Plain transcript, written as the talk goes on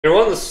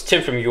Everyone, this is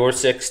Tim from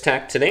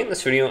YourSixTech. Today in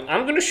this video,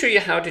 I'm going to show you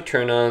how to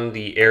turn on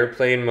the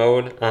airplane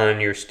mode on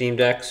your Steam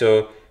Deck.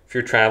 So if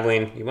you're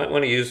traveling, you might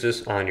want to use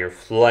this on your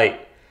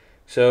flight.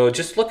 So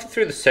just looking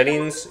through the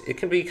settings, it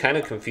can be kind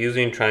of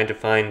confusing trying to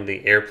find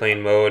the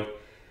airplane mode.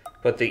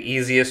 But the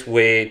easiest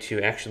way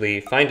to actually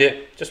find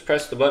it, just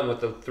press the button with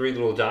the three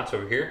little dots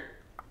over here.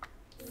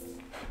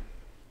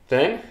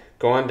 Then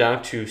go on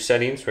down to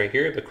settings right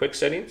here, the quick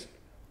settings.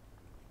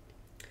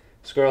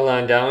 Scroll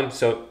on down.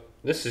 So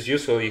this is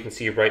useful. You can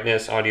see your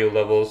brightness, audio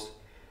levels.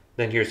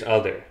 Then here's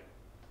other.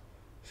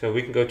 So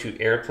we can go to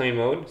airplane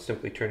mode,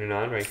 simply turn it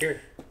on right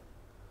here.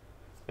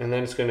 And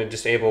then it's going to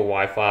disable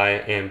Wi-Fi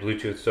and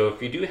Bluetooth. So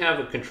if you do have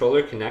a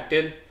controller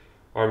connected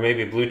or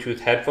maybe Bluetooth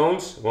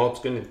headphones, well,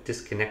 it's going to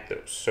disconnect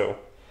those. So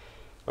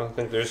I don't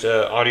think there's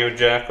an audio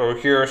jack over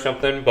here or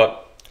something,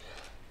 but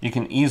you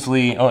can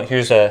easily, oh,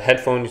 here's a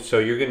headphone. So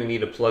you're going to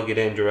need to plug it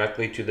in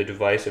directly to the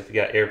device if you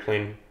got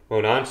airplane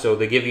mode on. So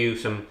they give you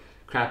some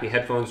crappy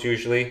headphones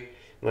usually,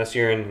 unless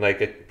you're in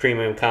like a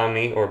premium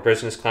economy or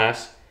business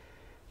class.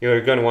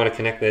 You're going to want to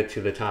connect it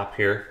to the top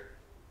here,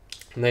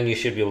 and then you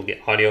should be able to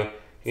get audio.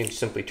 You can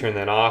simply turn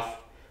that off.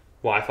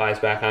 Wi-Fi is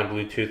back on,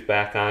 Bluetooth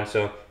back on.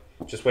 So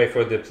just wait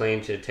for the plane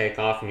to take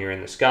off and you're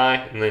in the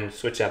sky, and then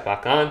switch that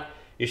back on.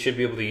 You should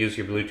be able to use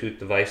your Bluetooth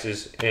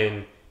devices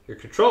and your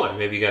controller.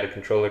 Maybe you got a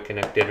controller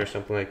connected or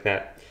something like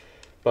that.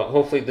 But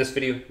hopefully this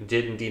video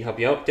did indeed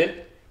help you out.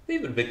 Did?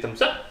 Leave it a big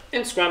thumbs up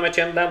and subscribe to my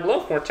channel down below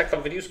for more tech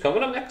videos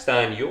coming up next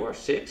on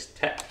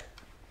YourSixTech.